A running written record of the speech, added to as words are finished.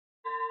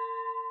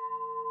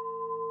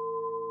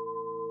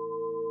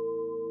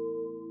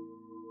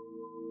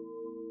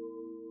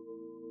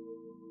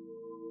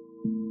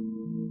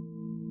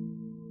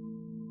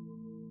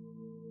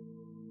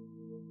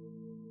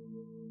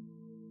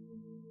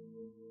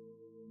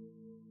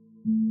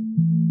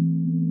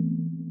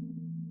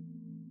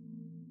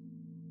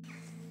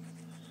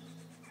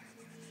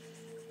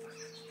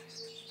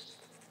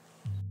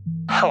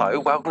Hello,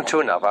 welcome to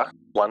another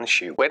One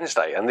Shoot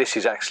Wednesday, and this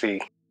is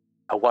actually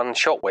a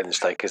one-shot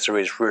Wednesday because there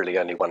is really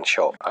only one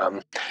shot.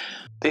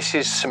 This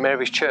is St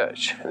Mary's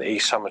Church in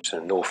East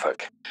Somerton,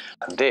 Norfolk,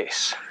 and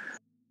this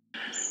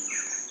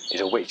is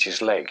a witch's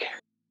leg.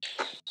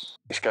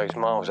 This goes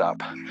miles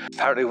up.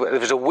 Apparently there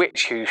was a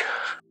witch who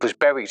was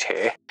buried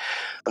here,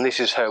 and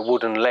this is her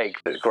wooden leg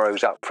that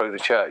grows up through the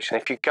church.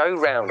 And if you go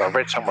round, I've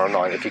read somewhere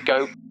online, if you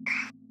go,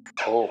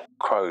 oh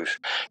crows,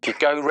 if you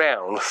go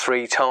round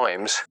 3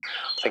 times,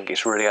 I think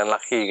it's really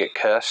unlucky, you get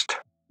cursed.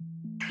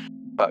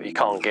 But you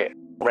can't get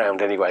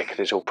round anyway because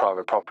it's all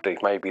private property.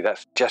 Maybe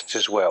that's just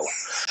as well.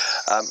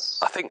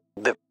 I think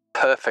the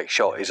perfect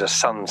shot is a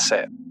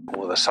sunset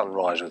or the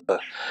sunrise with the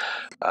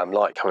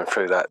light coming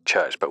through that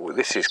church, but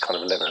this is kind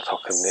of 11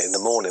 o'clock in the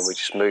morning. We're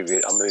just moving,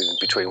 I'm moving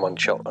between one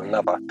shot and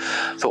another.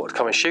 Thought I'd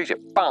come and shoot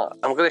it, but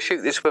I'm going to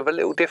shoot this with a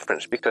little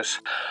difference because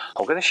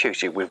I'm going to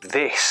shoot it with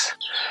this.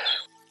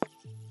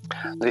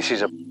 This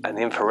is an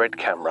infrared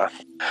camera,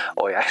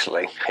 or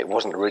actually it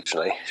wasn't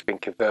originally, it's been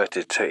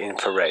converted to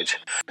infrared.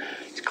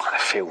 It kind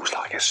of feels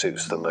like it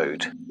suits the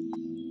mood.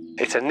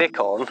 It's a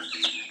Nikon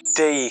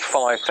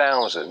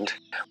D5000,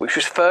 which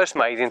was first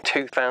made in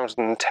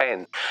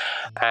 2010,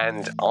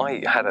 and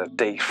I had a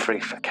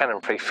Canon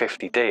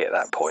 350D at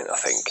that point, I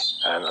think,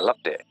 and I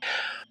loved it.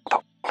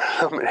 But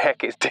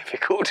heck, it's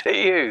difficult to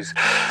use.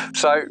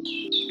 So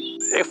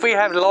if we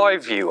have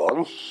live view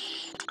on,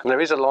 and there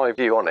is a live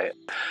view on it,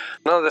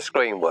 none of the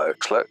screen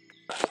works, look,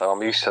 so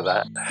I'm used to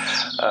that.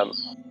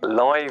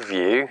 Live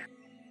view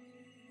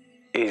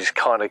is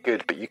kind of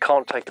good, but you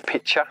can't take a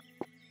picture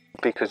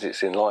because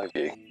it's in live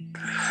view.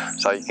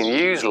 So you can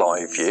use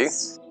live view.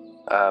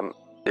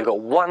 You've got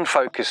one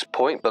focus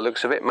point, by the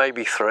looks of it,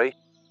 maybe 3, if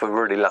we're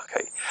really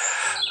lucky.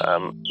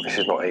 This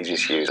is not easy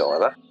to use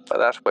either, but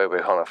that's where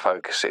we're kind of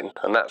focusing,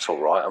 and that's all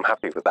right. I'm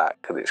happy with that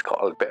because it's got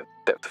a bit of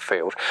depth of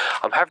field.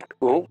 I'm having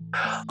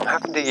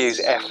to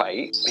use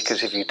f8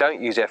 because if you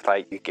don't use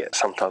f8, you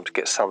sometimes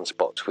get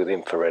sunspots with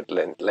infrared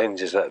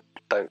lenses that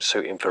don't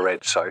suit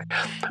infrared. So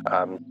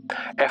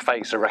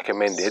f8s are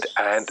recommended,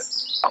 and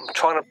I'm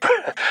trying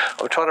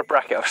to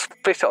bracket. I've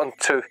split it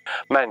onto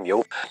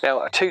manual.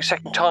 Now a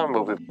 2-second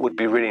timer would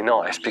be really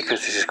nice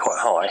because this is quite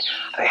high,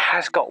 and it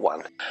has got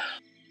one,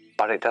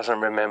 but it doesn't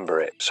remember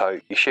it.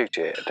 So you shoot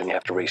it, then you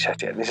have to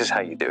reset it. And this is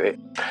how you do it.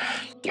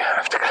 You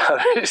have to go.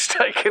 It's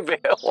taken me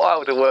a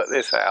while to work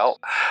this out.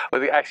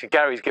 Well, actually,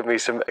 Gary's given me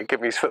some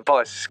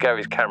advice. This is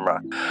Gary's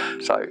camera.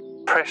 So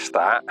press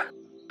that.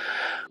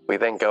 We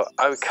then go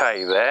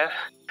OK there.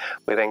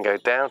 We then go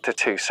down to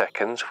 2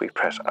 seconds. We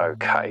press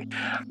OK.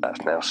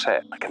 That's now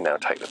set. I can now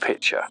take the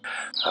picture.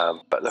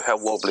 But look how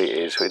wobbly it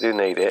is. We do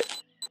need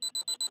it.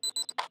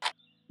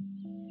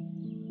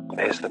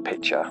 There's the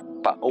picture.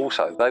 But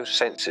also those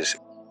sensors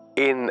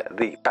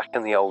back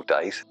in the old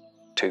days,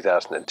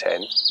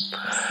 2010,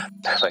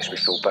 that makes me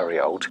feel very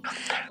old,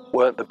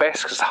 weren't the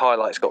best because the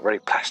highlights got very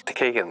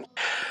plasticky and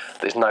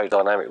there's no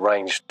dynamic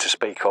range to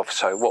speak of.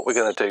 So what we're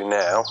going to do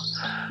now,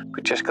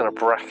 we're just going to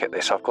bracket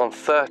this. I've gone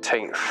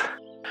 13th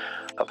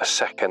of a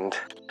second.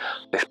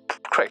 This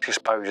correct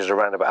exposure is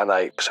around about an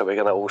 8, so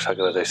we're also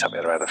going to do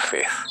something around a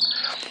 5th.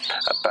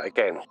 But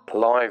again,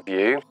 live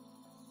view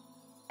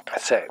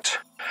set.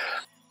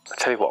 I'll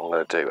tell you what I'm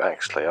going to do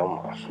actually.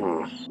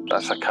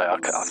 That's okay.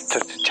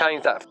 To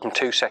change that from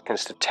 2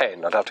 seconds to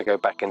 10, I'd have to go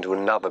back into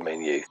another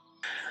menu.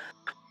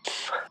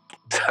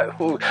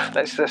 So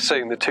let's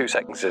assume the 2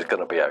 seconds is going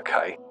to be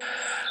okay,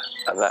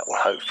 and that will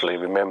hopefully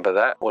remember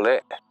that, will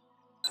it?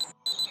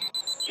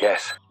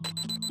 Yes.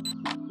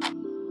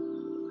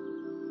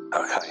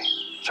 Okay,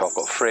 so I've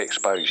got 3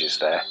 exposures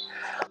there,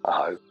 I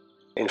hope,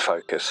 in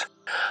focus.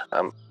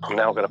 I'm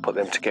now going to put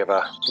them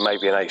together,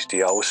 maybe an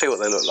HDR. We'll see what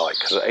they look like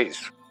because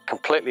it's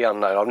completely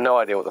unknown. I've no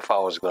idea what the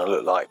files are going to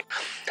look like.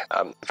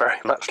 Very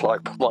much like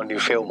winding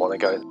film on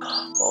and going,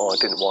 oh, I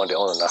didn't wind it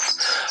on enough.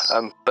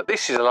 But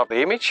this is a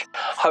lovely image,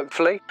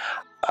 hopefully.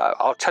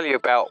 I'll tell you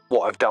about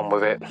what I've done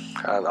with it,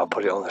 and I'll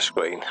put it on the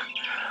screen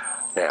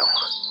now.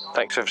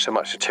 Thanks ever so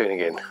much for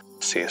tuning in.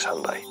 See you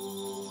Sunday.